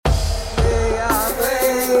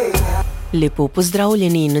Lepo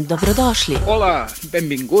pozdravljeni in dobrodošli. Hola,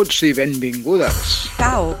 benvinguts i benvingudes.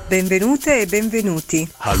 Ciao, benvenute e benvenuti.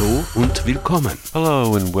 Hallo und willkommen.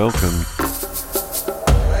 Hello and welcome.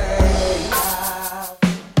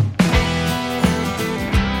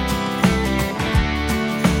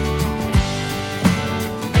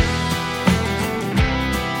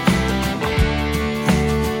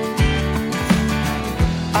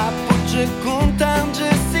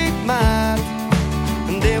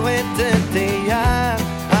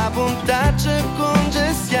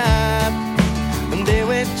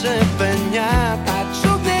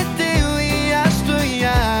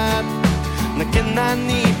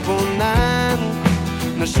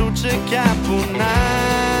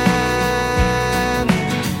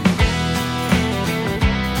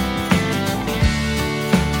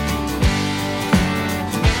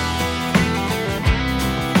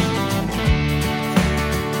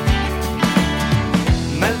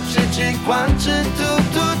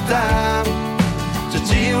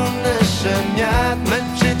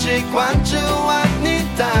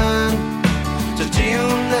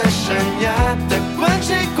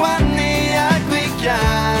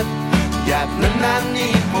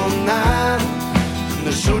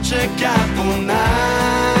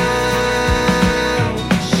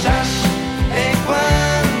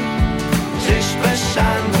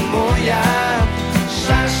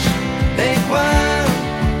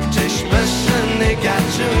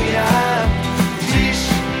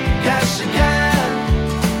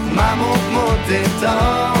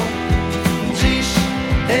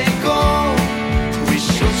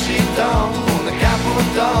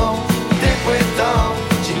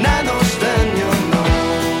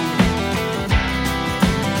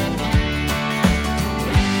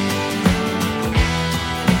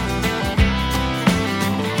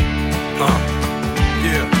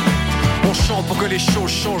 Pour que les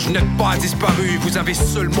choses changent, vous n'êtes pas disparus, vous avez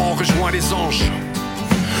seulement rejoint les anges.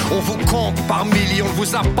 On vous compte par milliers, on ne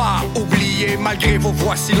vous a pas oublié. Malgré vos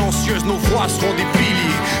voix silencieuses, nos voix seront des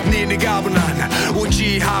piliers. Nene gabunan,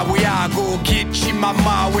 uji hawiago, gichi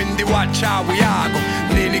mama windi wacha wiago.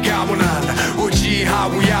 Nene gabunan, uji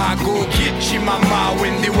hawiago, gichi mama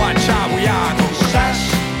windi wacha wiago. Shash,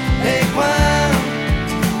 ekwan,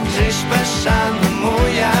 jish bashan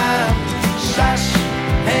moya. Shash,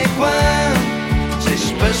 ekwan,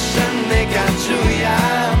 jish bashan negachuya.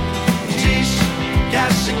 Jish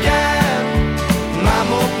Gashigan,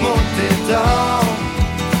 mamot motedo.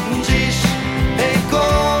 Dziś ego,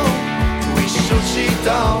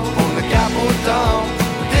 wiszucito, on the caputo,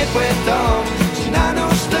 te puedo, cinano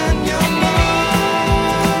stagnolo.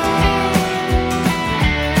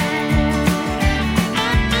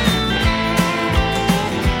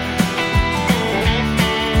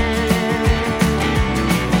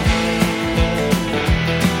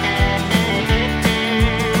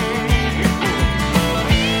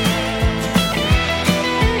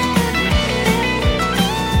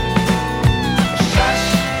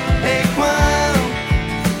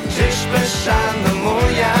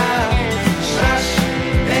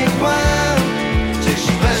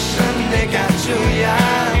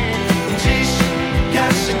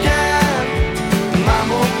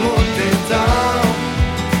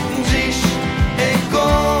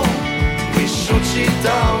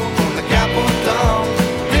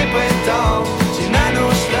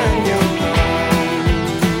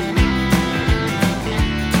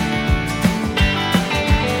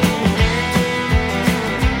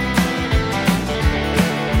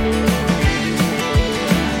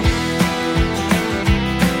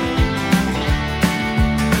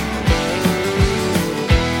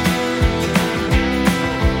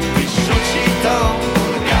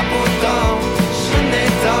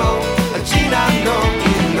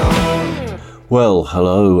 Well,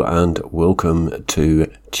 hello and welcome to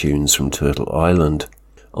Tunes from Turtle Island.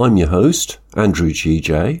 I'm your host, Andrew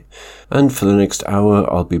GJ, and for the next hour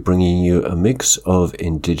I'll be bringing you a mix of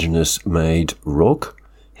indigenous-made rock,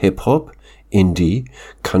 hip-hop, indie,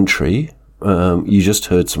 country. You just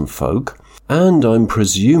heard some folk, and I'm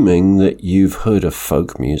presuming that you've heard of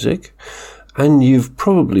folk music, and you've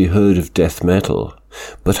probably heard of death metal,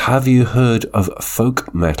 but have you heard of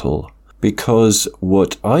folk metal? Because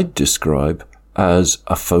what I'd describe as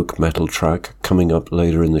a folk metal track coming up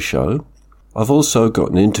later in the show. I've also got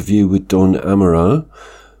an interview with Don Amaro,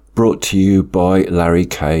 brought to you by Larry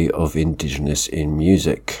Kay of Indigenous in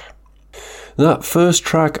Music. That first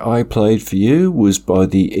track I played for you was by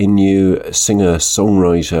the Innu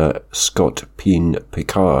singer-songwriter Scott Peen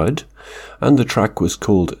Picard, and the track was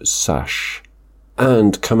called Sash.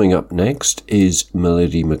 And coming up next is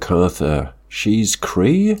Melody MacArthur She's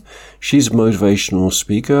Cree. She's a motivational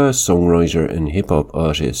speaker, songwriter and hip-hop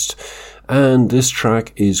artist. And this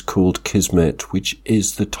track is called Kismet, which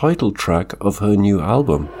is the title track of her new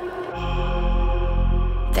album.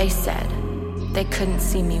 They said they couldn't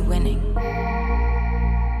see me winning.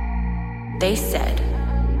 They said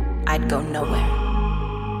I'd go nowhere.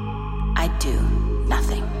 I'd do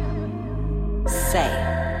nothing. Say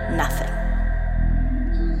nothing.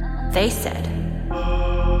 They said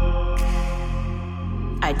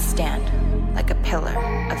I'd stand like a pillar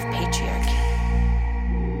of patriarchy.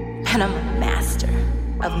 And I'm a master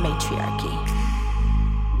of matriarchy.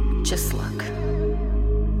 Just look.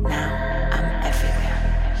 Now I'm everywhere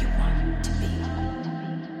you want to be.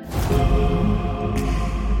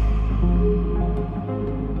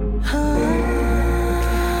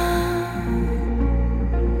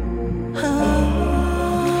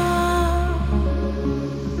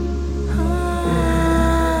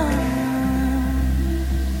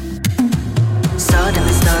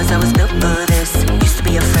 I was built for this. Used to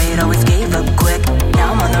be afraid, always gave up quick.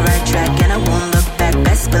 Now I'm on the right track and I won't look back.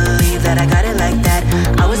 Best believe that I got it like that.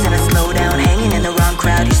 I was in a slowdown, hanging in the wrong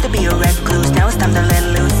crowd. Used to be a recluse, now it's time to let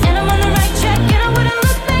loose. And I'm on the right track and I wouldn't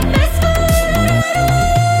look back. Best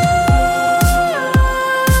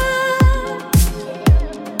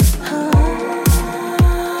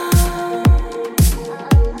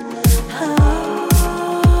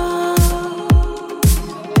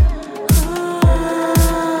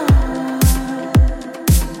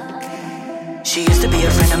She used to be a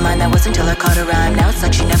friend of mine, that was until I caught a rhyme. Now it's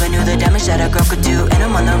like she never knew the damage that a girl could do. And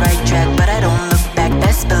I'm on the right track, but I don't look back.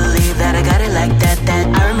 Best believe that I got it like that.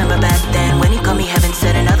 I remember back then when he called me heaven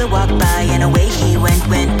sent. Another walk by and away he went.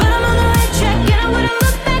 But I'm on the right track and I wouldn't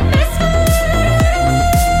look back. Best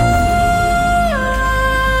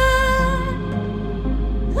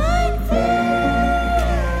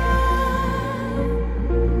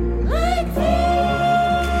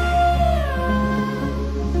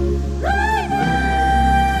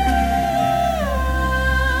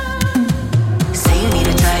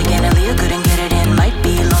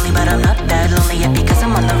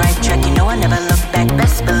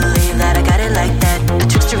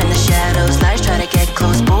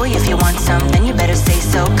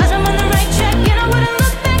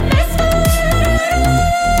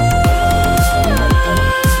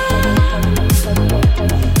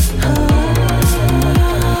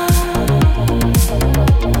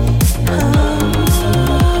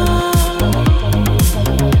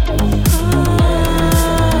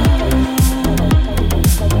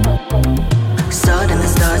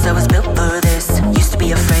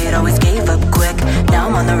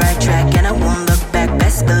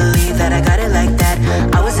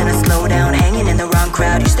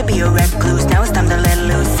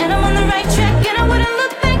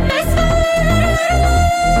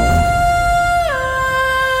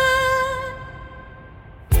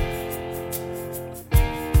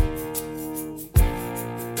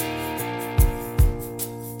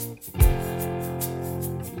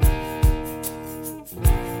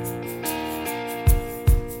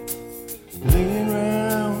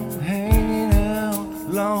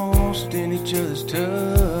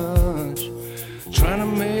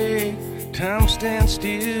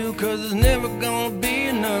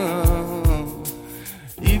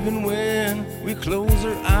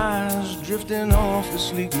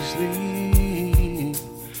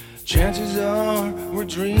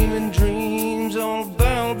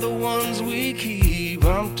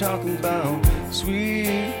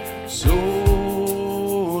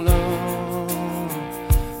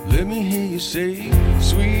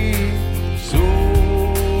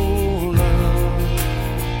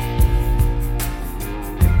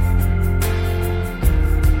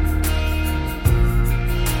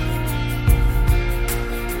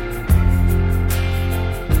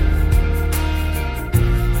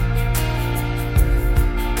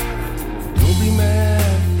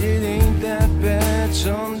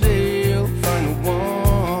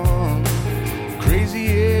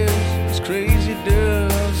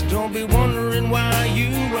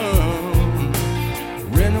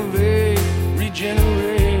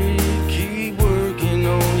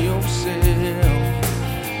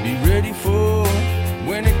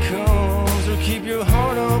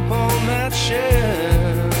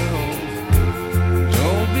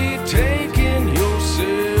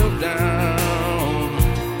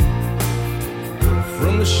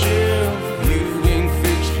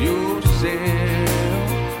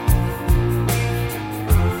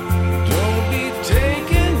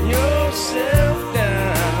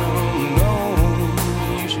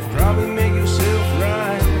Probably make yourself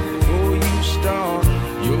right before you start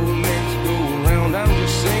your next goal.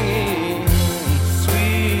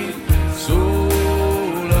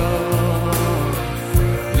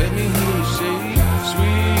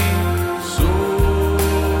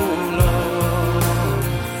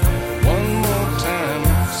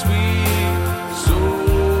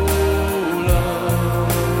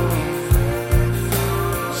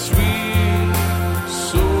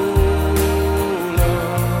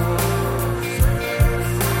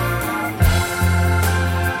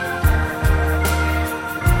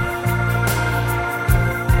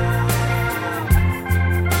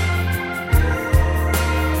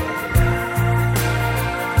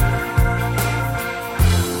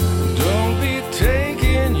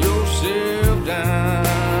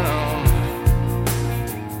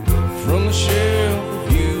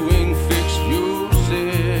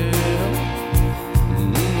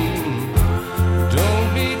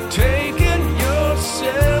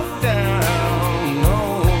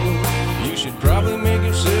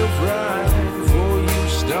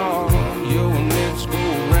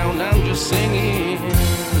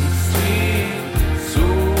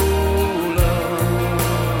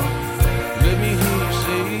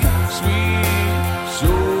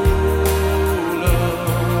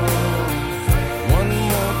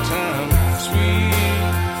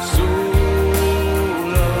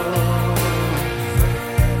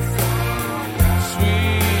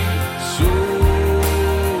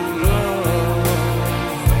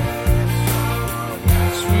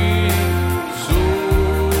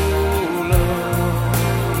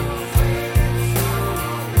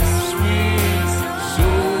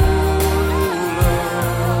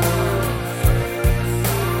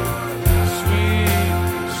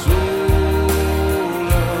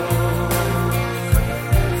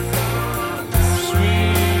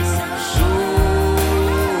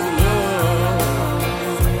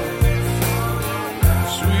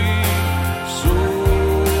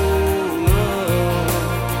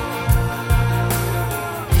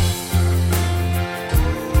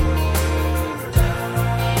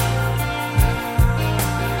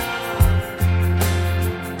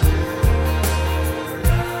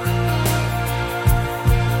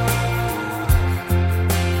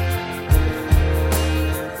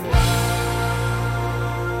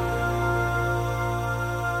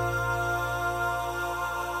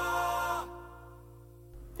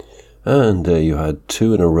 And there you had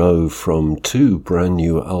two in a row from two brand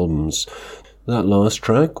new albums. That last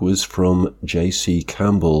track was from J.C.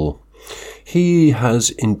 Campbell. He has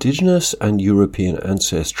Indigenous and European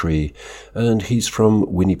ancestry, and he's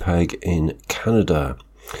from Winnipeg in Canada.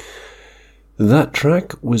 That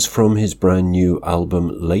track was from his brand new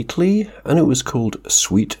album Lately, and it was called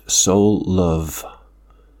Sweet Soul Love.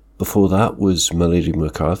 Before that was Melody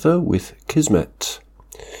MacArthur with Kismet.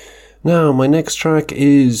 Now, my next track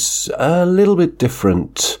is a little bit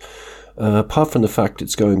different. Apart from the fact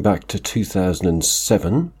it's going back to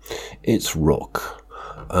 2007, it's rock.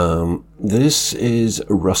 This is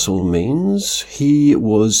Russell Means. He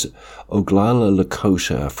was Oglala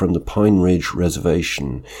Lakota from the Pine Ridge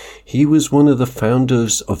Reservation. He was one of the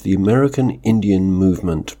founders of the American Indian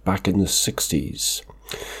movement back in the 60s.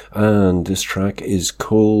 And this track is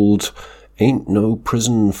called Ain't No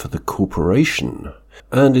Prison for the Corporation.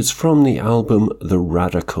 And it's from the album The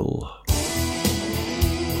Radical.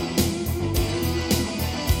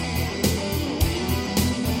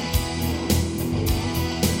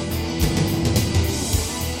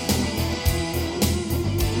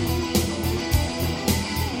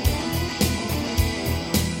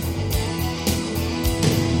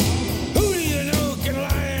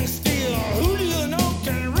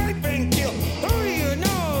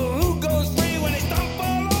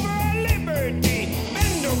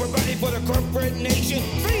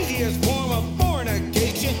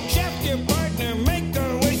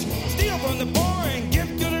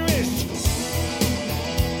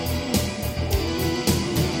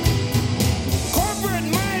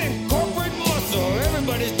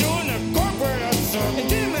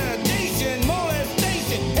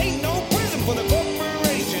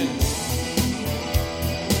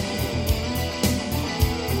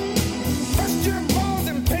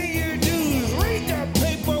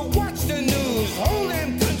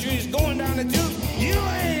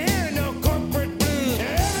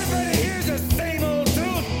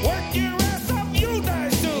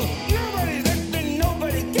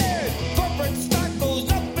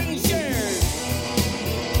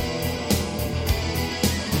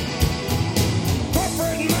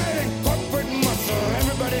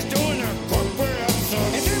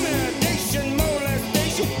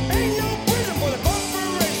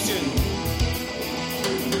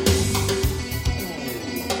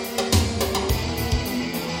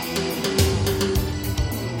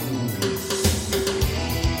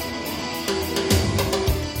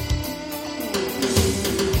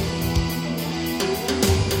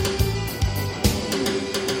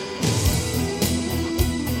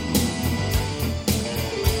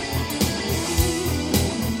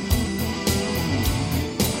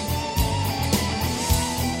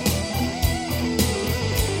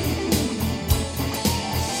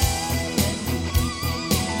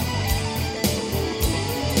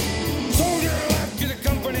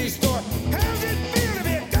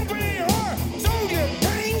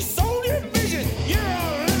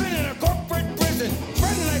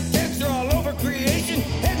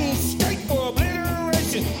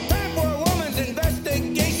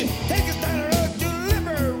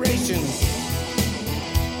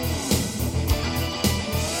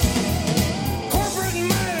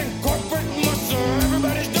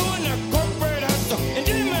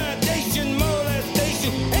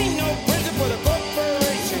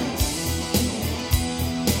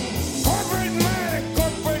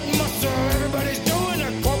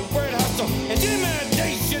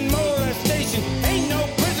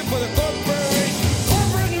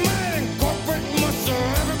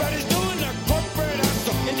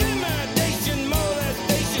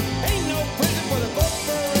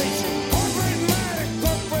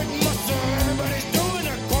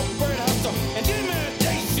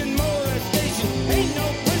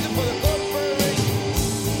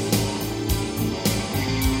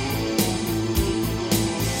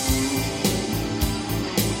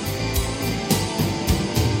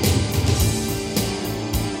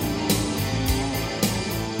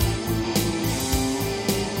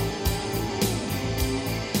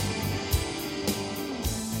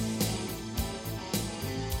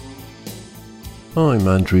 I'm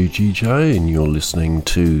Andrew GJ and you're listening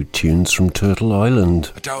to Tunes from Turtle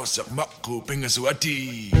Island.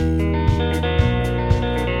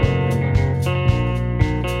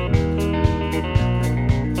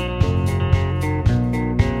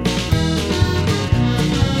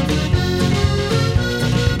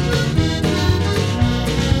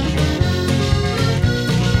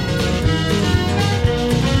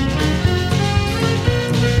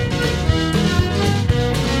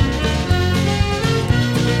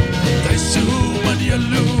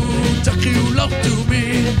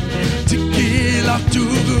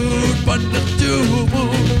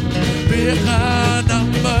 panagtubo Beka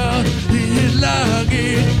ng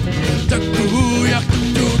mahilangin Tagtuyak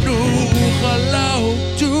tunukalaw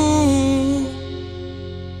tu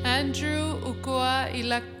Andrew Ukwa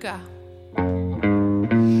Ilaka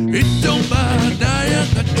Itong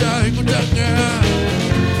manayang katay ko na nga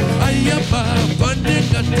Ayapa paning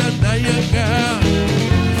katanayang nga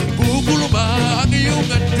Bubuluma ang iyong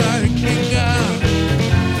katay nga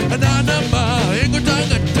Ananama ingot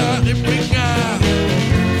ang katay pinga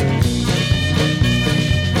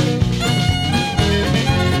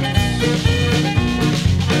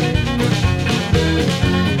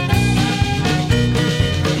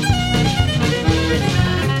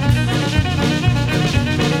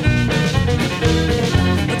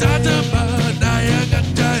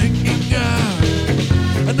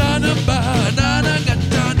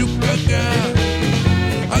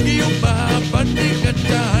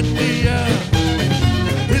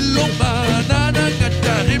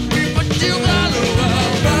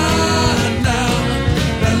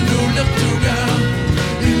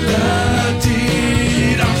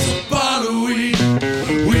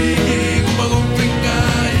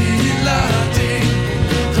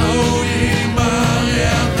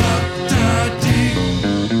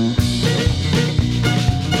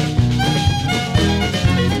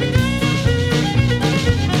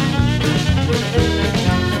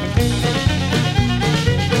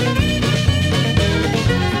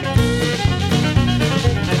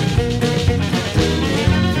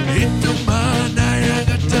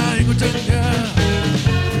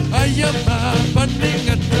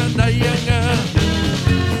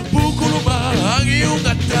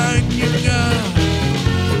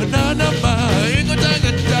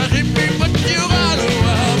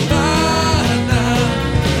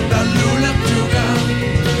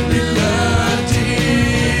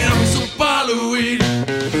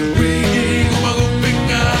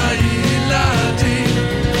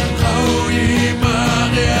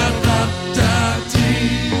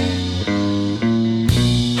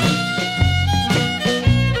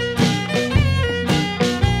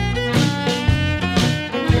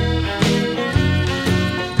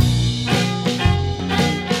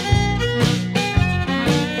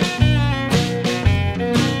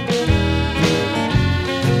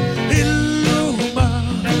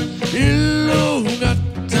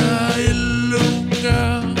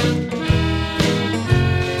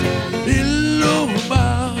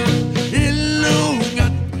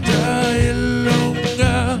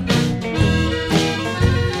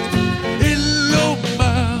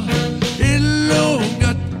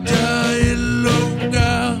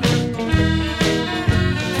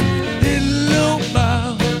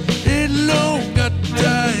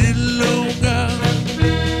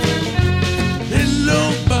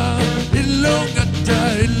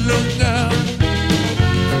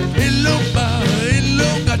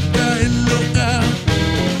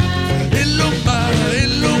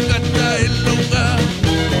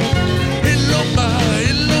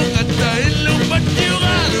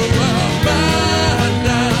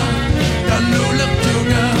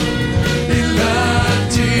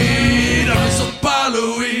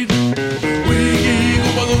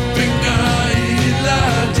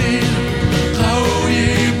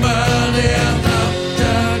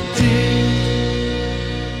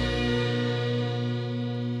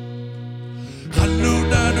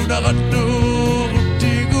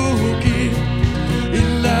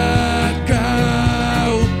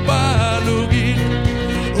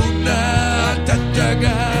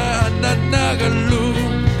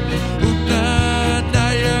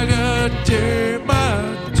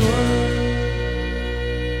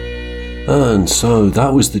And so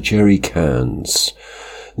that was the Jerry Cans.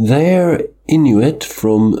 They're Inuit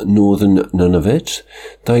from northern Nunavut.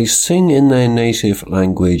 They sing in their native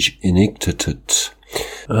language Inuktitut,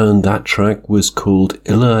 and that track was called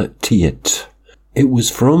Illa Tiit. It was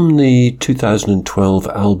from the 2012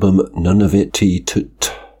 album Nunavut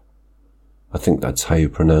Tut. I think that's how you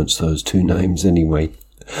pronounce those two names anyway.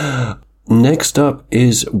 Next up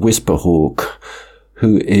is Whisperhawk,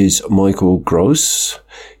 who is Michael Gross.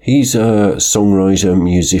 He's a songwriter,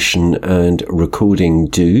 musician, and recording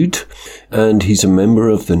dude, and he's a member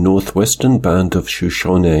of the Northwestern Band of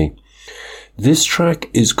Shoshone. This track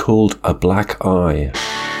is called A Black Eye.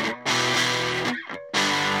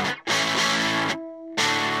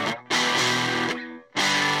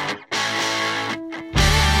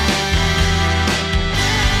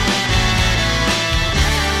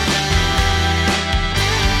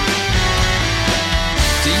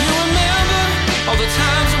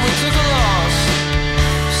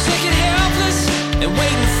 And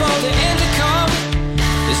waiting for the end to come.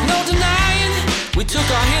 There's no denying We took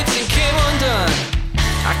our hits and came undone.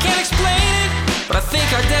 I can't explain it, but I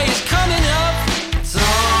think our day is coming up. It's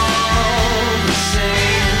all the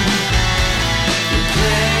same. We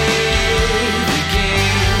play the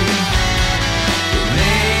game. We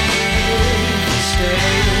make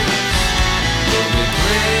mistakes, but we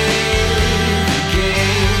play the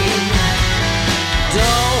game.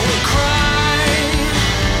 Don't cry.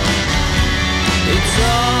 It's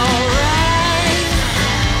alright.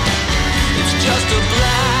 It's just a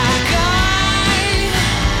black eye.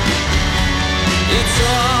 It's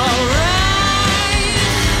alright.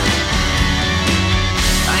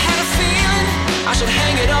 I had a feeling I should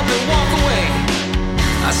hang it up and walk away.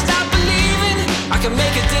 I stopped believing I can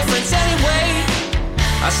make a difference anyway.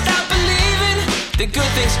 I stopped believing that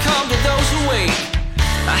good things come to those who wait.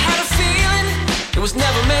 I had a feeling it was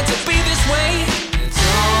never meant to be this way. It's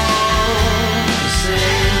all the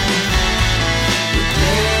same. We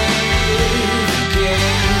play the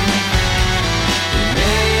game. We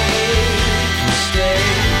make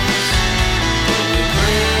mistakes, but we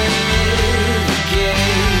play the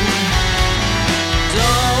game.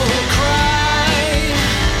 Don't cry.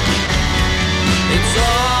 It's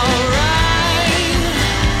alright.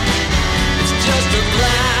 It's just a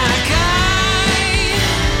black eye.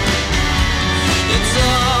 It's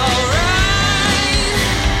alright.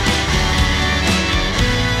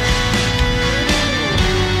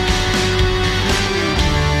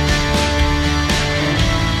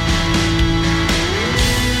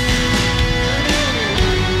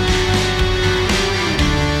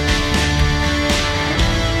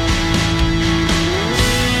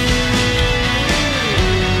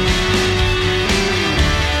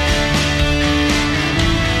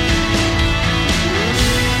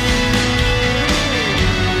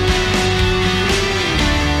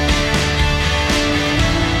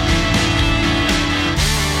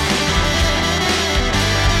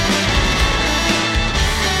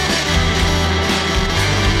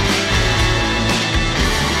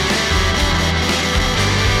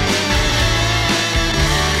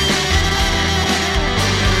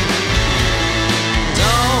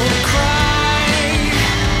 Don't cry.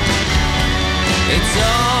 It's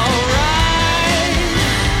alright.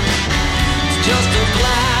 It's just a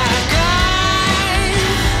black eye.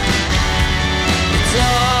 It's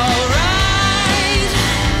alright.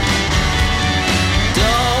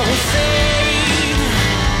 Don't fade.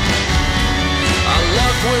 Our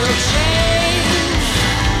love will change.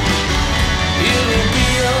 It'll be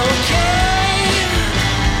okay.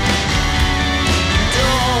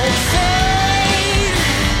 Don't fade.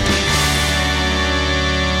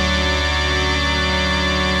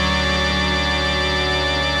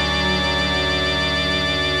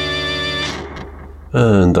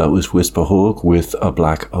 And that was Whisper Hawk with A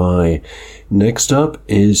Black Eye. Next up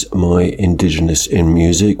is my Indigenous in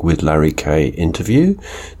Music with Larry Kay interview.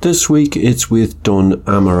 This week it's with Don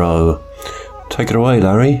Amaro. Take it away,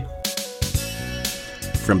 Larry.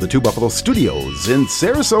 From the Two Buffalo Studios in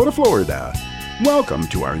Sarasota, Florida, welcome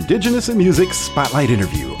to our Indigenous in Music Spotlight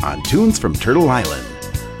interview on Tunes from Turtle Island.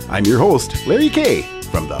 I'm your host, Larry Kay,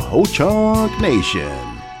 from the Ho-Chunk Nation.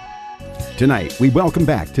 Tonight, we welcome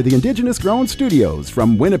back to the Indigenous Grown Studios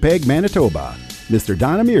from Winnipeg, Manitoba. Mr.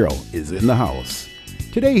 Don Amiro is in the house.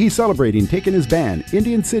 Today, he's celebrating taking his band,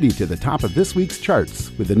 Indian City, to the top of this week's charts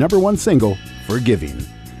with the #1 single, Forgiving.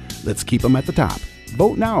 Let's keep them at the top.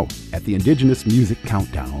 Vote now at the Indigenous Music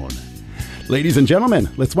Countdown. Ladies and gentlemen,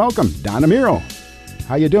 let's welcome Don Amiro.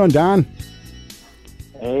 How you doing, Don?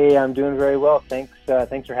 Hey, I'm doing very well. Thanks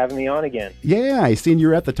for having me on again. Yeah, I seen you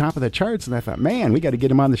were at the top of the charts, and I thought, man, we got to get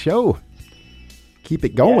him on the show. Keep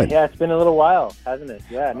it going. Yeah, it's been a little while, hasn't it?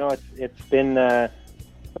 Yeah, no, it's been a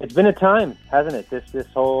time, hasn't it? This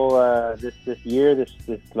whole this year, this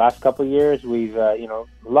last couple of years, we've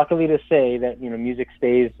luckily to say that music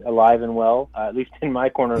stays alive and well, at least in my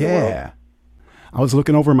corner of the world. Yeah, I was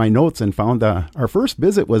looking over my notes and found our first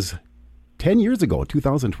visit was 10 years ago,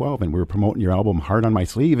 2012, and we were promoting your album Heart on My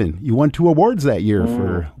Sleeve, and you won 2 awards that year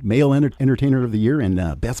for Male Entertainer of the Year and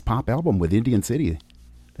Best Pop Album with Indian City.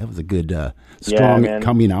 That was a good, strong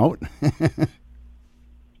coming out.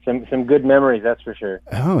 Some good memories, that's for sure.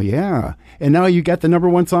 Oh, yeah. And now you got the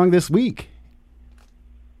 #1 song this week.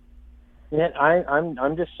 Yeah,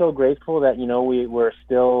 I'm just so grateful that we're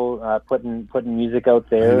still putting music out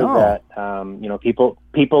there that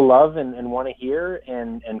people love and want to hear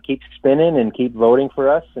and keep spinning and keep voting for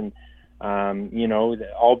us, and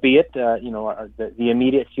albeit the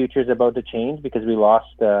immediate future is about to change because we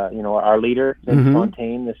lost our leader, Vince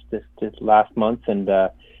Fontaine, this last month, and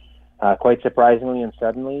quite surprisingly and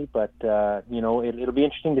suddenly. But it'll be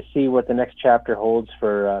interesting to see what the next chapter holds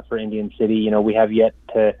for Indian City. We have yet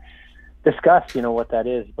to discuss what that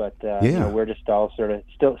is, but we're just all sort of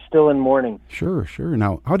still in mourning. Sure.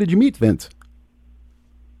 Now, how did you meet Vince?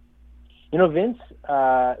 Vince,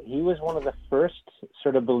 he was one of the first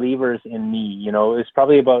sort of believers in me. It was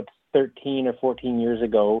probably about 13 or 14 years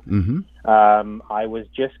ago. Mm-hmm. I was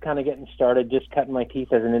just kind of getting started, just cutting my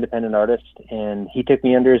teeth as an independent artist, and he took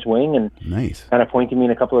me under his wing and nice. Kind of pointed me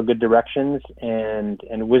in a couple of good directions, and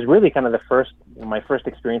it was really kind of my first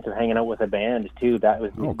experience of hanging out with a band too. That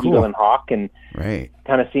was cool. Eagle and Hawk, and right.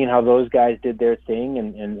 kind of seeing how those guys did their thing,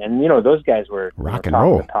 and those guys were rock and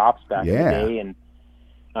roll, the tops back in the day, and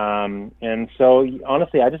so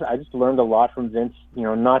honestly, I just learned a lot from Vince.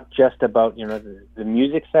 Not just about the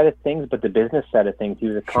music side of things, but the business side of things. He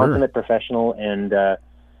was a consummate professional and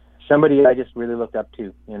somebody I just really looked up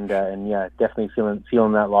to. And yeah, definitely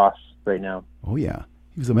feeling that loss right now. Oh yeah,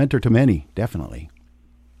 he was a mentor to many, definitely.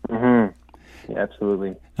 Mm-hmm. Yeah,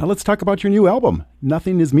 absolutely. Now let's talk about your new album,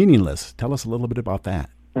 Nothing Is Meaningless. Tell us a little bit about that.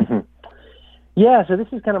 Mm-hmm. Yeah, so this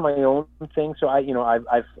is kind of my own thing. So I've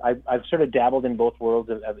sort of dabbled in both worlds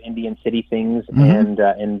of Indian City things and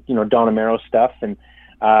Don Amaro stuff. And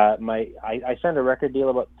I signed a record deal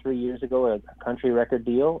about 3 years ago, a country record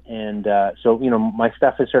deal, and so my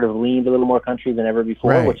stuff has sort of leaned a little more country than ever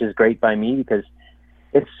before, right. which is great by me because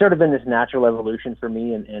it's sort of been this natural evolution for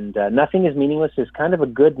me. And Nothing Is Meaningless is kind of a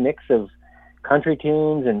good mix of country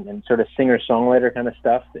tunes and sort of singer-songwriter kind of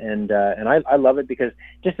stuff, and I love it because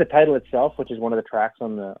just the title itself, which is one of the tracks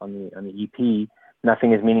on the EP,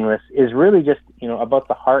 Nothing Is Meaningless, is really just about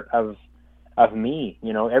the heart of me.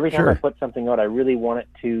 Every time I put something out, I really want it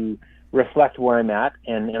to reflect where I'm at,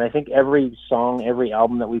 and I think every song, every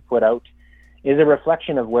album that we put out is a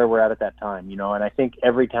reflection of where we're at that time. And I think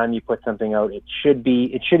every time you put something out, it should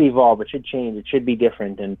evolve, it should change, it should be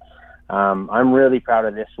different, and I'm really proud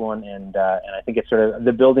of this one, and I think it's sort of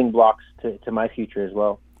the building blocks to my future as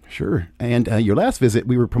well. Sure. And your last visit,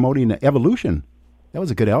 we were promoting Evolution. That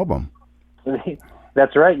was a good album.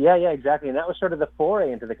 That's right. Yeah, exactly. And that was sort of the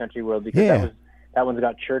foray into the country world because that one's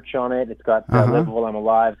got church on it. It's got Live While I'm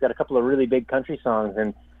Alive. It's got a couple of really big country songs,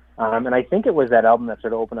 and I think it was that album that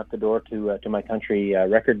sort of opened up the door to my country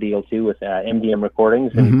record deal too with MDM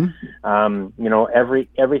Recordings, and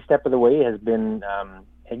every step of the way has been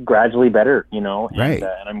gradually better, right.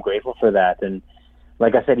 And I'm grateful for that. And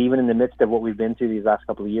like I said, even in the midst of what we've been through these last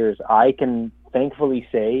couple of years, I can thankfully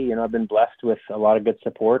say, I've been blessed with a lot of good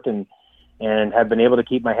support and have been able to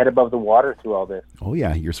keep my head above the water through all this. Oh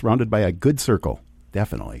yeah, you're surrounded by a good circle,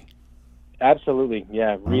 definitely. Absolutely,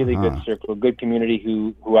 yeah, really good circle, good community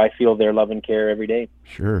who I feel their love and care every day.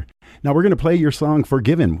 Sure. Now we're going to play your song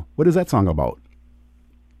Forgiven. What is that song about?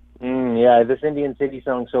 Yeah, this Indian City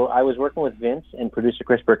song. So I was working with Vince and producer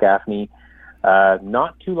Chris Burke-Gaffney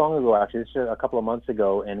not too long ago, actually, this is a couple of months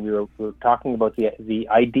ago, and we were talking about the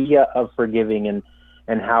idea of forgiving and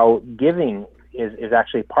how giving is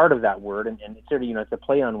actually part of that word, and it's sort of it's a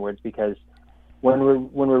play on words because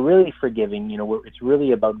when we're really forgiving, it's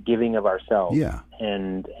really about giving of ourselves. Yeah.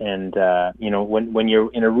 And when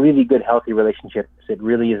you're in a really good, healthy relationship, it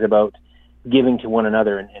really is about giving to one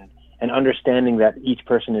another and understanding that each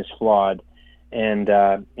person is flawed, and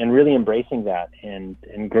really embracing that and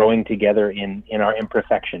growing together in our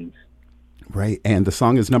imperfections. Right. And the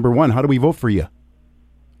song is number 1. How do we vote for you?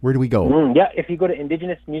 Where do we go? Yeah, if you go to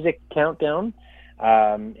Indigenous Music Countdown,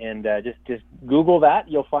 and just Google that,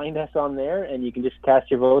 you'll find us on there, and you can just cast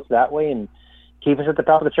your votes that way and keep us at the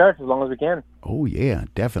top of the charts as long as we can. Oh, yeah,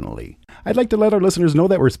 definitely. I'd like to let our listeners know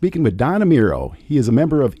that we're speaking with Don Amaro. He is a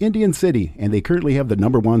member of Indian City, and they currently have the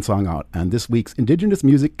number 1 song out on this week's Indigenous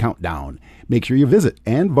Music Countdown. Make sure you visit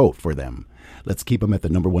and vote for them. Let's keep them at the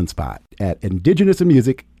number 1 spot at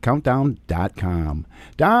indigenousmusiccountdown.com.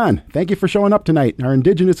 Don, thank you for showing up tonight in our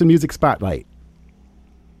Indigenous and Music Spotlight.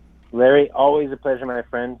 Larry, always a pleasure, my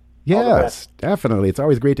friend. Yes, definitely. It's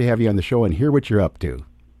always great to have you on the show and hear what you're up to.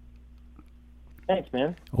 Thanks,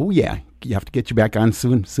 man. Oh, yeah. You have to get you back on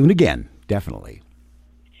soon again. Definitely.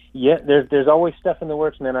 Yeah, there's always stuff in the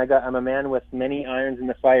works, man. I'm a man with many irons in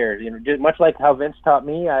the fire. Just much like how Vince taught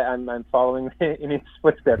me, I'm following in his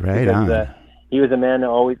footsteps. Right because, on. He was a man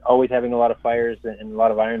always having a lot of fires and a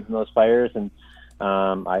lot of irons in those fires, and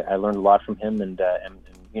I learned a lot from him, and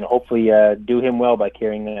hopefully do him well by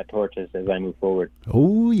carrying that torch as I move forward.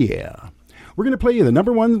 Oh, yeah. We're going to play you the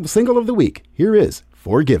number 1 single of the week. Here is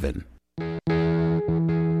Forgiven.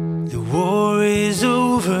 The war is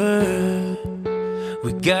over.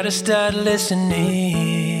 We gotta start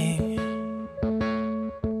listening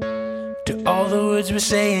to all the words we're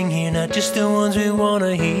saying here, not just the ones we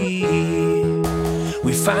wanna hear.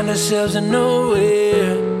 We find ourselves in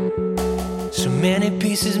nowhere, so many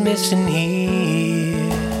pieces missing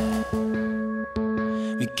here.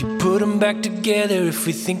 We could put them back together if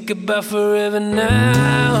we think about forever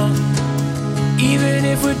now. Even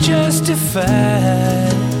if we're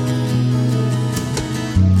justified,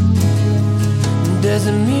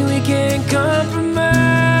 doesn't mean we can't compromise.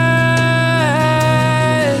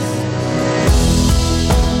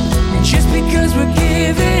 Just because we're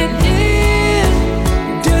giving in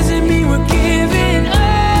doesn't mean we're giving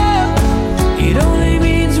up. It only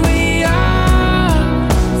means we are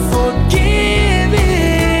forgiving.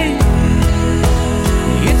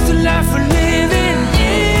 It's the life we're living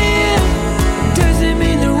in. Doesn't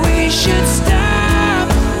mean that we should stop.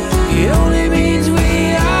 It only means we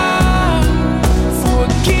are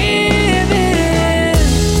forgiving.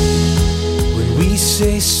 When we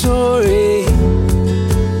say sorry,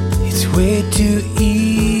 it's way too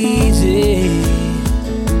easy.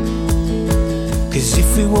 'Cause if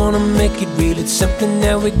we wanna make it real, it's something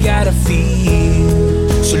that we gotta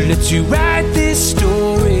feel. So let's rewrite this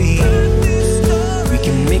story. We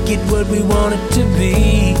can make it what we want it to be.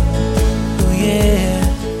 Oh yeah.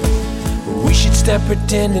 We should stop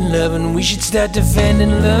pretending love, and we should start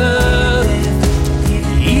defending love.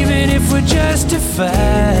 Even if we're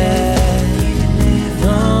justified.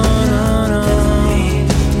 No, no, no.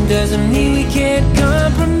 Doesn't mean we can't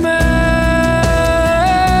compromise.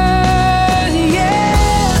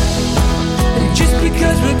 Yeah. And just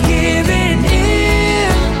because we're giving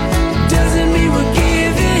in doesn't mean we're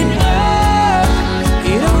giving up.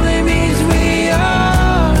 It only means we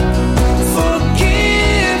are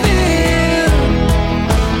forgiving.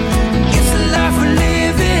 It's the life we're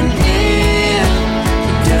living in.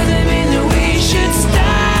 Doesn't mean that we should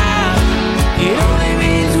stop. It only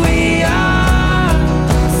means we are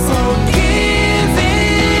forgiving.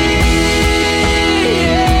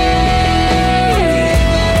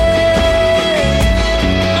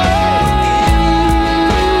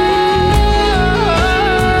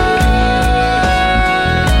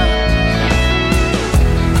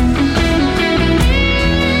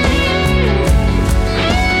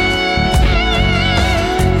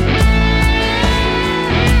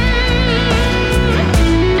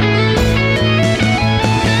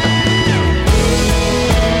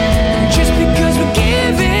 Just because we're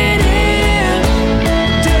giving in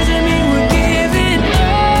doesn't mean we're giving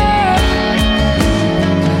up.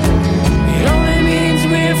 It only means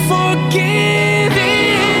we're forgiving.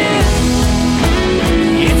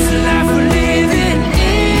 It's the life we're living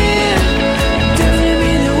in. Doesn't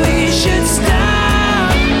mean that we should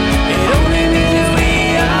stop. It only means that we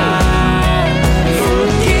are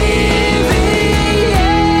forgiving.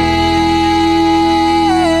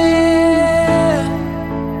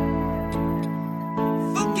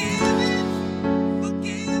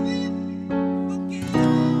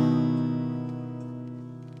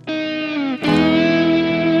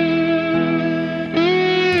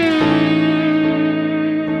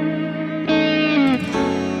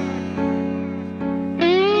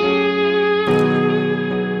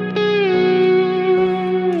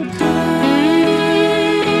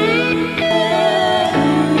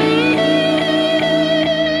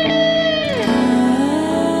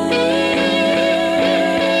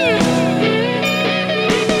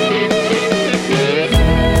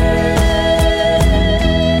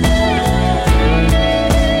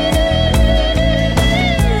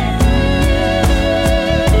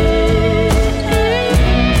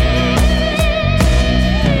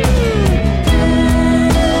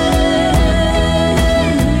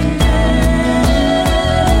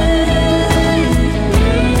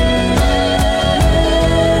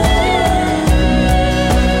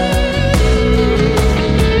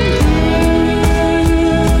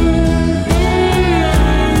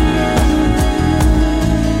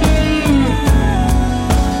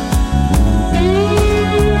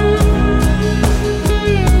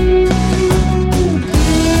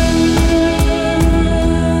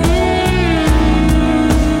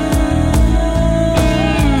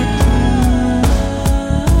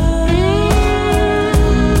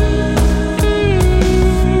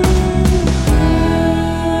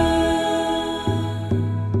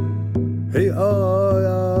 Hey, oh,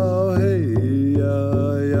 yeah, hey, yeah,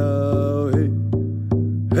 yeah, hey.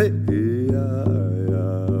 Hey, yeah,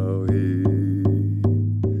 yeah, hey.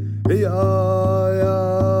 Hey, oh,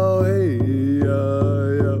 yeah, hey, yeah,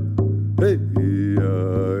 yeah. Hey,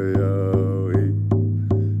 yeah, yeah, hey.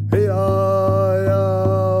 Hey, oh, yeah,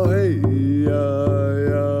 hey, yeah,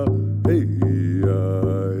 yeah. Hey, yeah,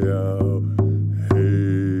 yeah, hey.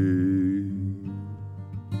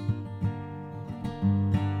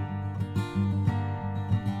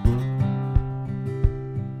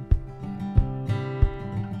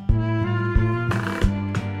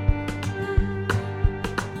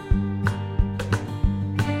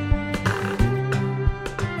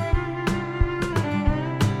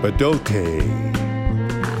 Badote.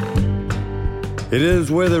 It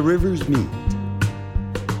is where the rivers meet.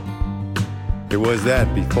 It was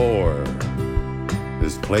that before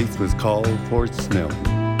this place was called Fort Snelling.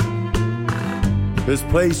 This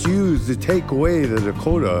place used to take away the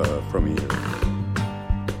Dakota from here.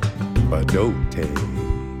 Badote.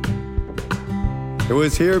 It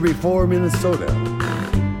was here before Minnesota.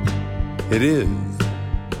 It is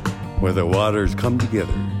where the waters come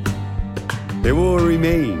together. It will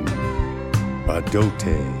remain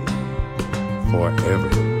Badote forever.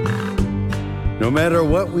 No matter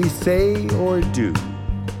what we say or do,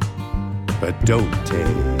 Badote,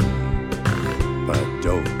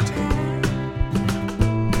 Badote.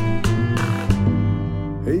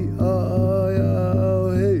 Hey,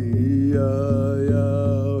 yow, hey,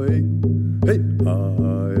 yow, hey, hey,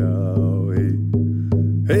 yow, hey,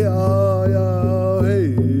 hey, yow, hey, yow, hey,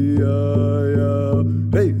 yow,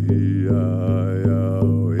 hey,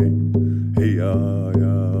 yow, hey,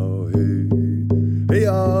 hey,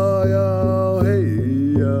 yow, hey,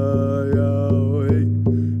 yow,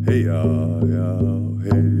 hey, yow,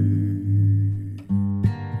 hey.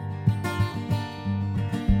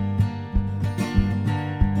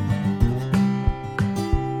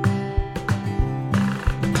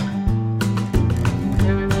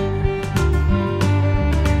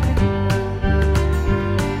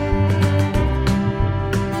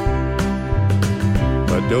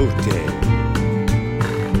 Badote.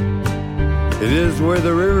 It is where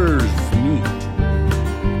the rivers meet.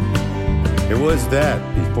 It was that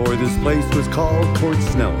before this place was called Fort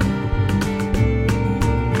Snelling.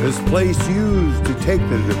 This place used to take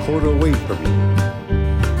the Dakota away from here.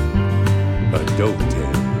 Badote.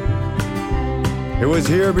 It was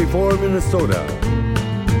here before Minnesota.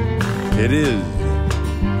 It is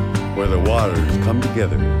where the waters come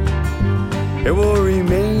together. It will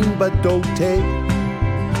remain Badote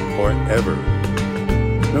forever.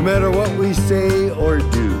 No matter what we say or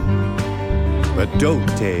do,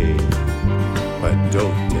 Badote,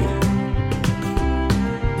 Badote.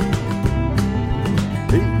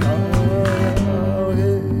 Hey, yow,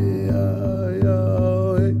 hey,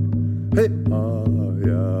 yow, hey,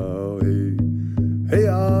 hey, yow, hey, hey,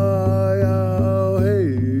 yow, hey,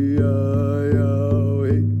 yow, hey,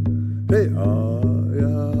 hey,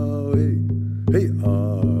 yow, hey, hey,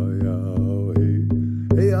 yow, hey,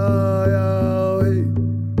 hey, yow, hey.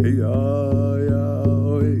 Hey,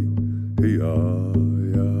 yow, hey, hey,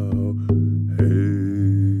 yow,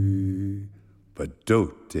 hey,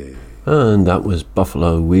 Badote. And that was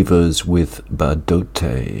Buffalo Weavers with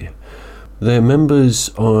Badote. Their members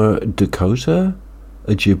are Dakota,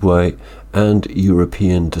 Ojibwe, and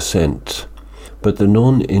European descent. But the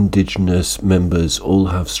non-Indigenous members all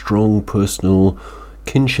have strong personal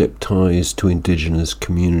kinship ties to Indigenous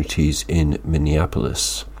communities in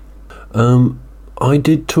Minneapolis. I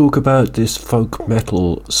did talk about this folk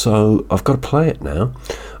metal, so I've got to play it now.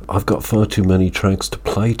 I've got far too many tracks to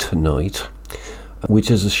play tonight,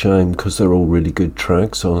 which is a shame because they're all really good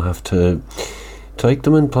tracks. I'll have to take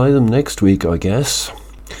them and play them next week, I guess.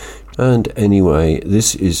 And anyway,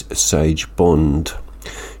 this is Sage Bond.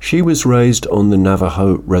 She was raised on the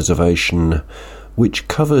Navajo Reservation, which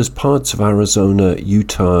covers parts of Arizona,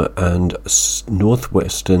 Utah, and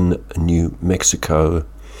northwestern New Mexico.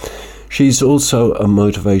 She's also a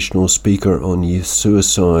motivational speaker on youth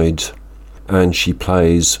suicide, and she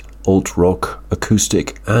plays alt-rock,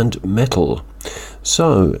 acoustic, and metal.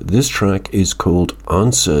 So, this track is called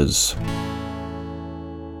Answers.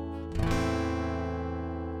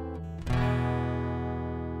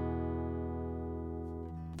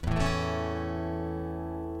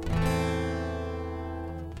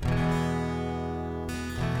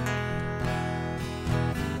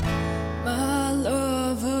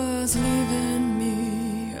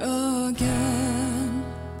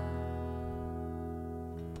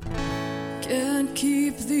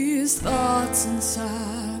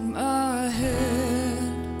 Inside my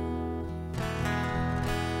head,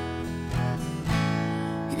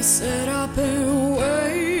 he said I've been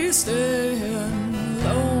wasting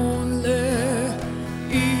lonely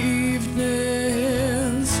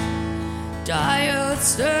evenings, tired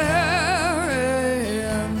staring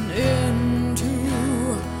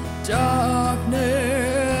into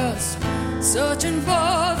darkness, searching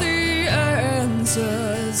for the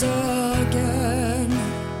answers again.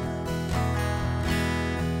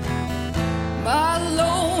 My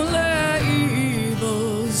lonely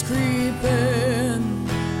evil's creeping,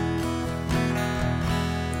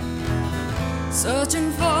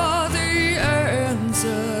 searching for the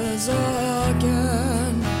answers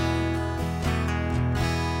again.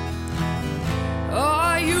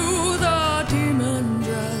 Are you the demon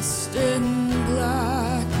dressed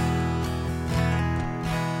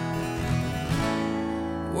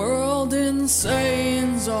old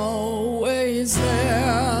insane's always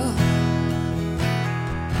there,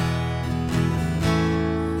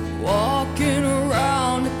 walking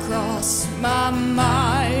around across my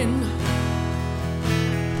mind.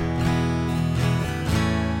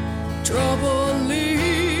 Trouble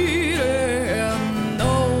leading,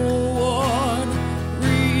 no one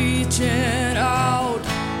reaching out.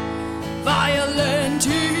 Violent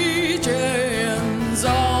teachings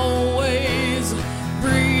always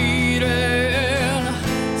breeding,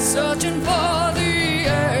 searching for the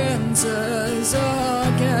answers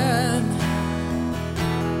again.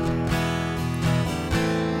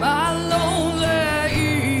 My lonely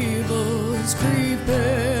evil's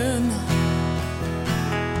creeping,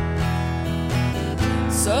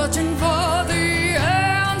 searching for the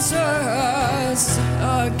answers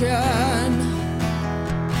again.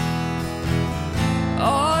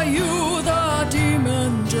 Are you the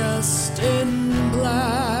demon dressed in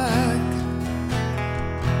black?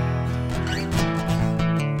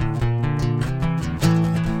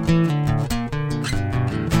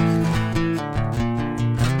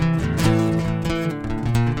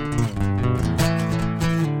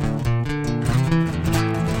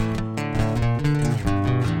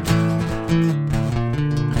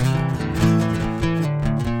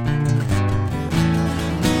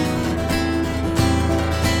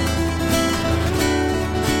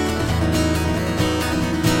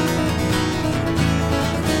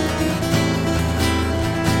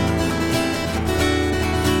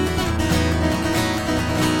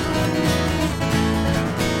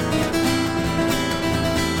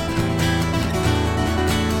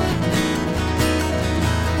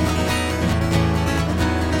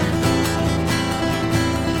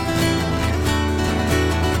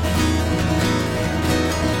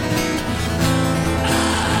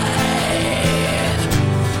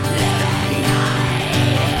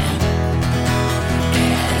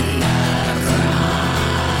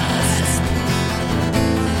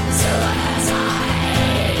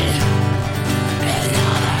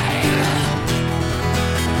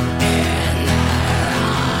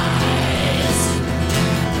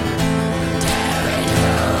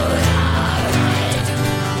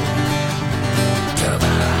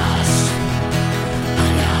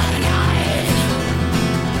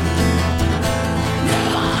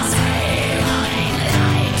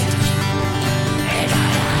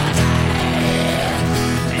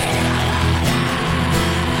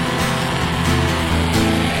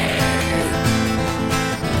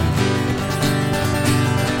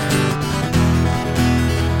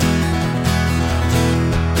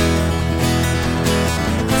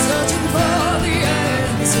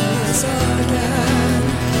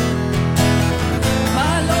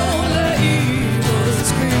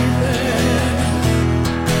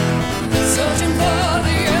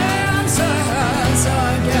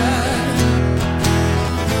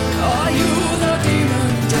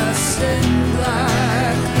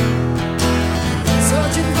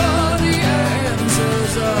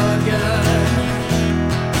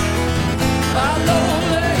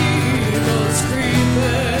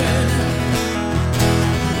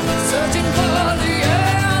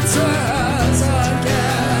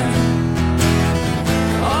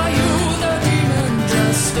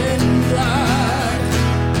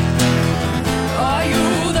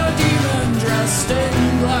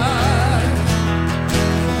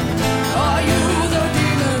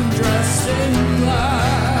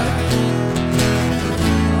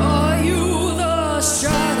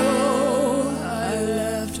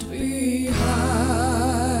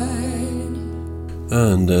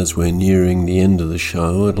 And as we're nearing the end of the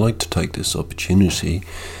show, I'd like to take this opportunity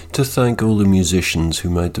to thank all the musicians who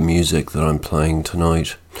made the music that I'm playing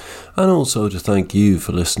tonight, and also to thank you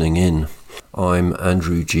for listening in. I'm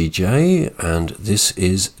Andrew GJ, and this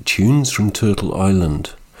is Tunes from Turtle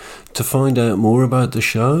Island. To find out more about the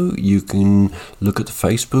show, you can look at the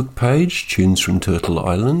Facebook page, Tunes from Turtle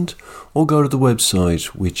Island, or go to the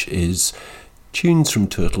website, which is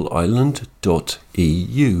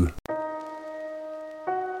tunesfromturtleisland.eu.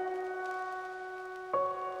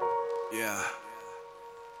 Yeah.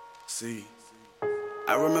 See,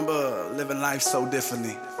 I remember living life so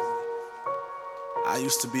differently. I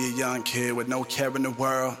used to be a young kid with no care in the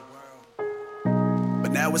world.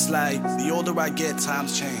 But now it's like, the older I get,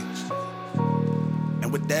 times change.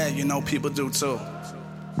 And with that, you know, people do too.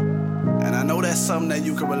 And I know that's something that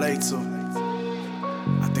you can relate to.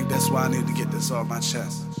 I think that's why I need to get this off my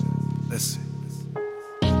chest. Listen.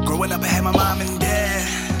 Growing up, I had my mom and dad.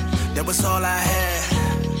 That was all I had.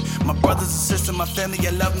 My brothers and sisters, my family,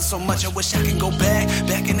 I love them so much. I wish I could go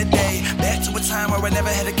back in the day. Back to a time where I never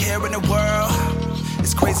had a care in the world.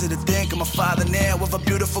 It's crazy to think I'm a father now with a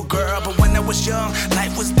beautiful girl. But when I was young,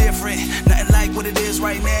 life was different. Nothing like what it is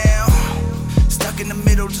right now. Stuck in the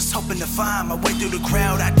middle, just hoping to find my way through the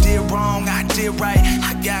crowd. I did wrong, I did right.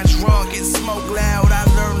 I got drunk and smoked loud. I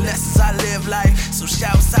learned lessons, I live life. So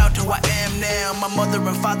shouts out to who I am now. My mother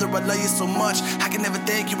and father, I love you so much. I can never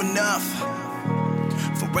thank you enough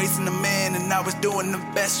for raising a man and always doing the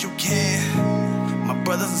best you can. My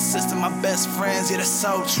brothers and sisters, my best friends, yeah, that's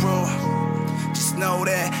so true. Just know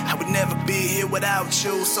that I would never be here without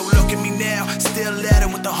you. So look at me now, still at it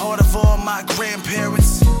with the heart of all my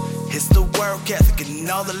grandparents. It's the work ethic and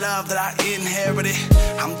all the love that I inherited.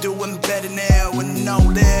 I'm doing better now and know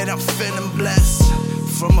that I'm feeling blessed.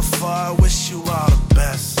 From afar, I wish you all the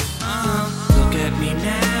best. Look at me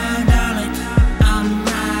now, darling, I'm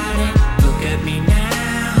riding. Look at me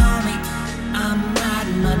now, homie, I'm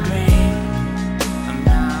riding my dream. I'm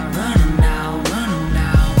not running now, running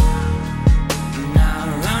now. I'm not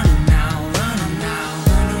running now, running now.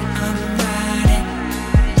 I'm riding,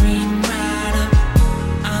 dream rider.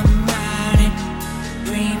 I'm riding,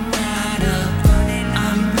 dream rider.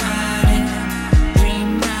 I'm riding, dream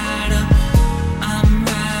rider. I'm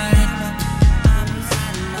riding.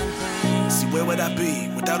 See, where would I be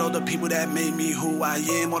without all the people that made me who I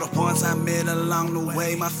am? All the ones I met along the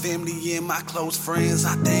way, my family and my close friends.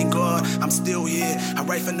 I thank God I'm still here. I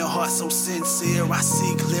write from the heart so sincere. I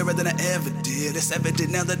see clearer than I ever did. It's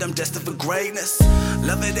evident now that I'm destined for greatness.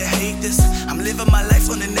 Love it or hate this, I'm living my life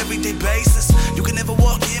on an everyday basis. You can never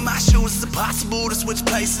walk in my shoes, it's impossible to switch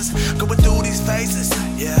places. Going through these phases,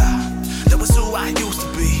 yeah. That was who I used to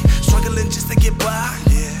be, struggling just to get by,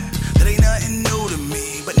 yeah. That ain't nothing new to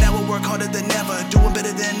me, but now I work harder than ever, doing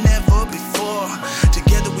better than ever before.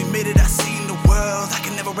 Together we made it, I seen the world, I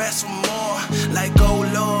can never ask for more. Like, oh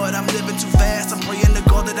Lord, I'm living too fast, I'm praying to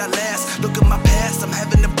God that I last. Look at my past, I'm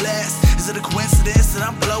having a blast. Is it a coincidence that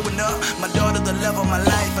I'm blowing up? My daughter, the love of my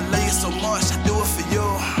life, I love you so much, I do it for you.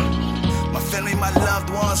 My family, my loved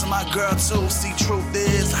ones, and my girl too. See, truth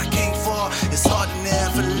is, I can't fall. It's hard to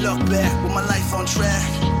never look back with my life on track.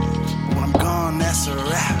 But when I'm gone, that's a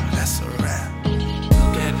wrap, that's a wrap.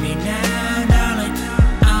 Look at me now, darling,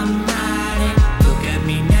 I'm riding. Look at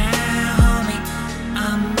me now, homie,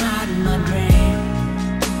 I'm riding my dream.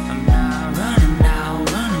 I'm not running now,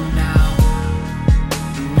 running now.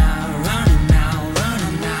 I'm not running now,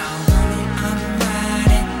 running now. I'm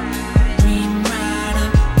riding, dream rider.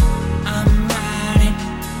 I'm riding,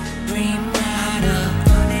 dream rider.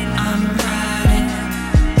 I'm riding,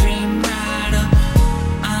 dream rider.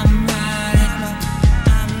 I'm riding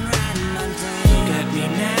my dream. Look at me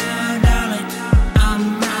now, darling, I'm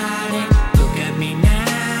riding. Look at me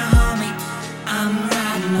now, homie, I'm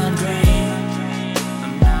riding my dream.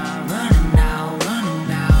 I'm not running now, running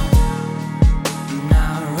now. I'm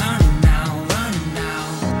not running now, running now.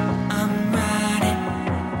 I'm riding,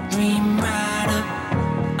 dream rider.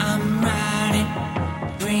 I'm riding,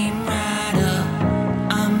 dream rider.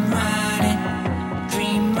 I'm riding,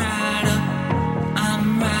 dream rider. I'm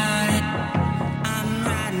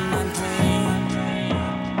riding my dream.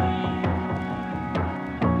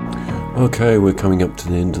 Okay, we're coming up to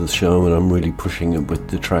the end of the show and I'm really pushing it with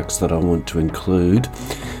the tracks that I want to include.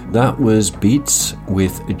 That was Beats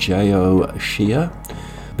with J.O. Shia.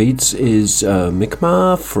 Beats is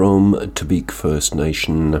Mi'kmaq from Tabik First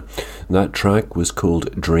Nation. That track was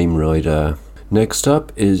called Dream Rider. Next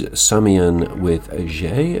up is Samian with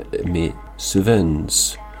Je me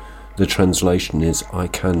souvens. The translation is I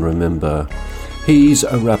Can Remember. He's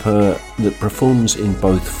a rapper that performs in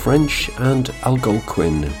both French and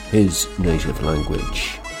Algonquin, his native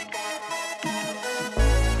language.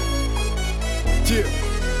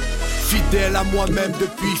 Fidèle à moi-même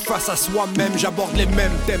depuis face à soi-même, j'aborde les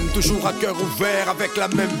mêmes thèmes, toujours à cœur ouvert avec la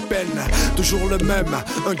même peine, toujours le même,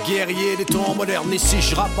 un guerrier des temps modernes. Et si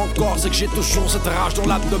je rappe encore, c'est que j'ai toujours cette rage dans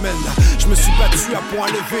l'abdomen. Je me suis battu à point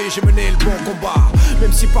levé, j'ai mené le bon combat,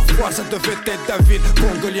 même si parfois ça devait être David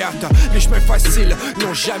contre Goliath. Les chemins faciles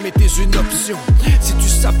n'ont jamais été une option. Si tu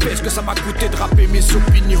savais ce que ça m'a coûté de rapper mes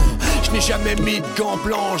opinions. Je n'ai jamais mis de gants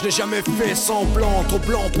blancs, je n'ai jamais fait semblant. Trop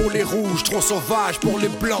blanc pour les rouges, trop sauvage pour les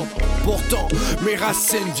blancs. Pourtant, mes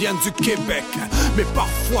racines viennent du Québec, mais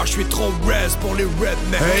parfois je suis trop res pour les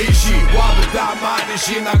rednecks. Hey, j'y vois de damage,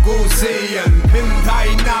 j'y nagozien.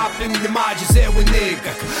 Pintaina, pindimaji, zewinig.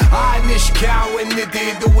 Anish cow in the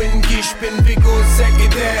day, the wind gish, pin vigo,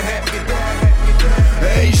 zegide.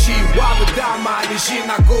 Hey, j'y vois de damage, j'y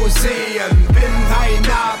nagozien.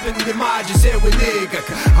 Pintaina, pindimaji, zewinig.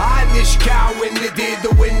 Anish cow in the day, the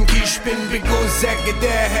wind gish, pin vigo,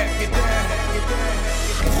 zegide.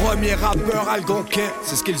 Premier rappeur algonquin,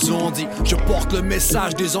 c'est ce qu'ils ont dit. Je porte le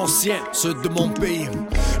message des anciens, ceux de mon pays.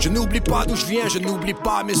 Je n'oublie pas d'où je viens, je n'oublie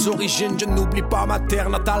pas mes origines. Je n'oublie pas ma terre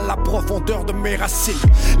natale, la profondeur de mes racines.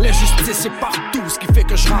 L'injustice est partout, ce qui fait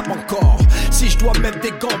que je rappe encore. Si je dois mettre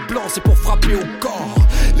des gants blancs, c'est pour frapper au corps.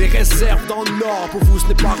 Les réserves dans le nord, pour vous ce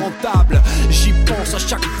n'est pas rentable. J'y pense à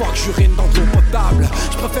chaque fois que j'urine dans l'eau potable.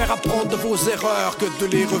 Je préfère apprendre de vos erreurs que de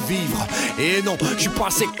les revivre. Et non, je suis pas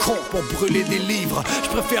assez con pour brûler des livres. Je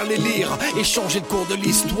préfère les lire et changer de cours de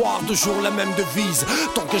l'histoire. Toujours la même devise,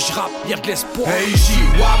 tant que je rappe, y'a de l'espoir. Hey, she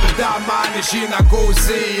wabada man, she na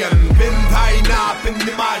gozi. Bin taina, bin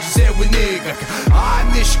nimaj zewe nigga.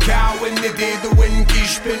 Anish cow in the day, the wind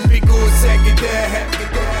kish bin bigo segide.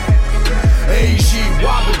 Hey, she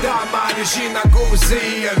wabada man, she na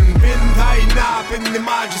gozi. Bin taina, bin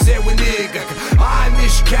nimaj zewe nigga.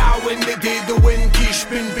 Anish cow in the day, the wind kish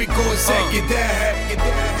bin bigo segide.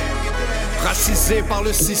 Racisé par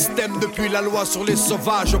le système depuis la loi sur les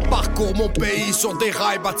sauvages. Je parcours mon pays sur des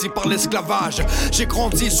rails bâtis par l'esclavage. J'ai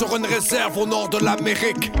grandi sur une réserve au nord de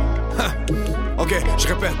l'Amérique. Ok, je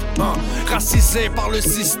répète. Racisé par le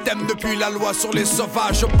système depuis la loi sur les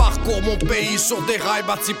sauvages. Je parcours mon pays sur des rails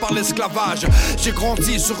bâtis par l'esclavage. J'ai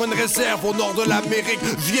grandi sur une réserve au nord de l'Amérique.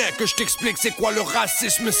 Viens que je t'explique c'est quoi le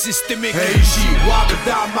racisme systémique. Hey, she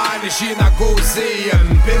wabada man, she na gozi.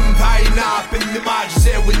 Bin taina, bin nimaj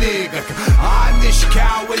zewe nigga. Anish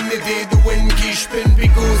cow in the day, the wind kish bin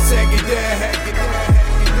bigo segide.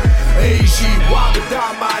 Hey, she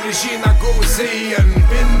wabada man, she na gozi.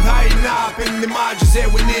 Bin taina, bin nimaj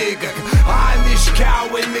zewe nigga. Anish cow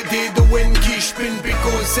in the day, the wind kish bin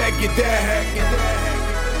bigo segide.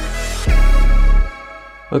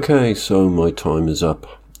 Okay, so my time is up.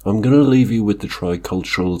 I'm going to leave you with the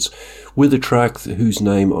Triculturals with a track whose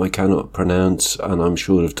name I cannot pronounce, and I'm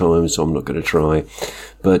short of time, so I'm not going to try.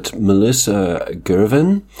 But Melissa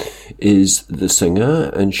Gervin is the singer,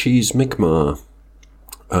 and she's Mi'kmaq.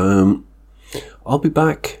 I'll be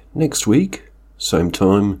back next week, same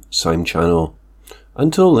time, same channel.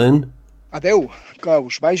 Until then. Adeu, que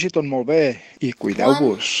us vagi tot molt bé i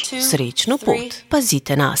cuideu-vos. Srečno pot,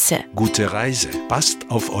 pazite na se. Gute Reise, passt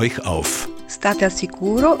auf euch auf. State al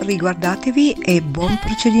sicuro, riguardatevi e buon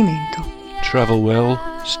procedimento. Travel well,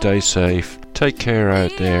 stay safe, take care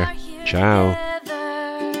out there. Ciao.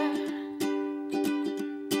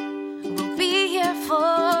 We'll be here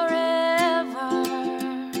forever.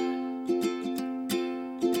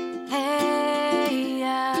 Hey,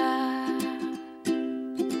 yeah.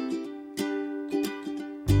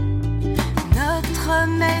 Notre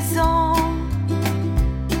maison,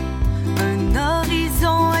 un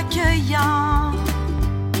horizon accueillant.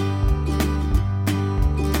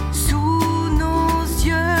 Sous nos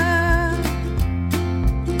yeux,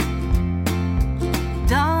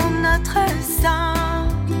 dans notre sang.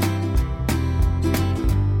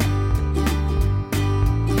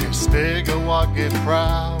 Spiegelwagge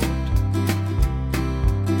proud,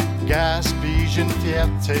 gaspille une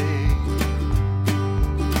fierté.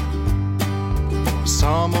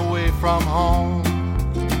 Some away from home,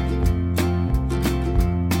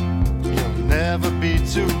 you'll never be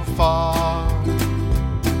too far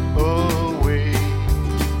away.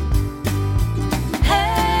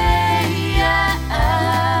 Hey,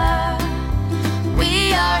 yeah,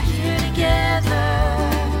 we are here together.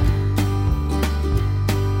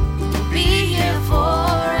 We'll be here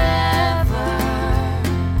forever.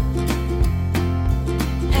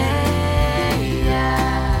 Hey, yeah.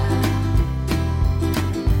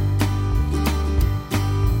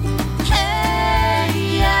 Hey,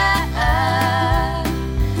 yeah,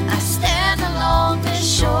 I stand along the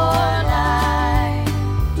shoreline.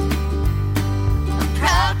 I'm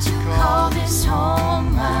proud to call this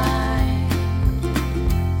home mine.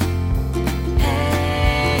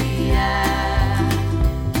 Hey, yeah.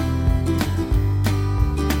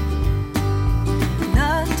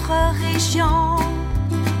 Notre région,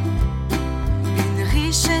 une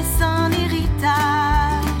richesse en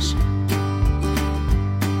héritage.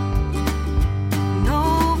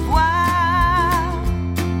 Nos voix,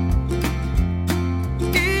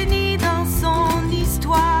 unies dans son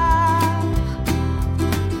histoire.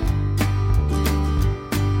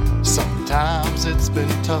 Sometimes it's been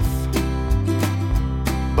tough,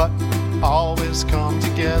 but always come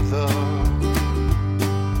together.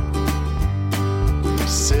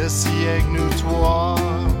 Ceci est nous trois.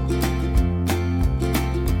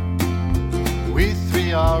 We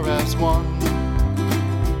three are as one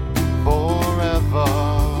forever.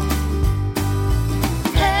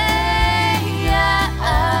 Hey,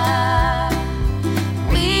 yeah,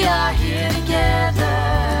 we are here together.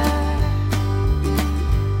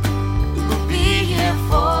 We'll be here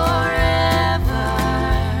for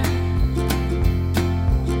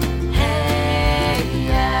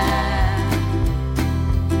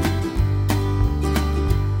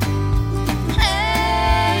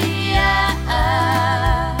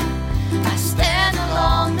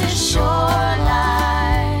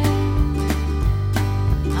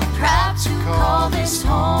proud to call this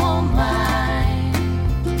home mine.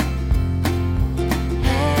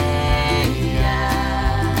 Hey,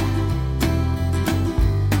 yeah.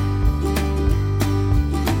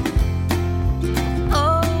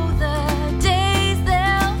 Oh, the days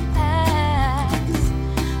they'll pass,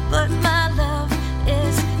 but my love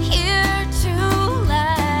is here to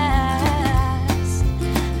last.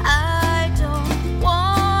 I don't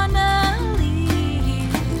wanna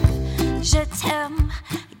leave. Je t'aime,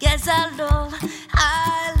 Gazalol,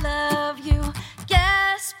 I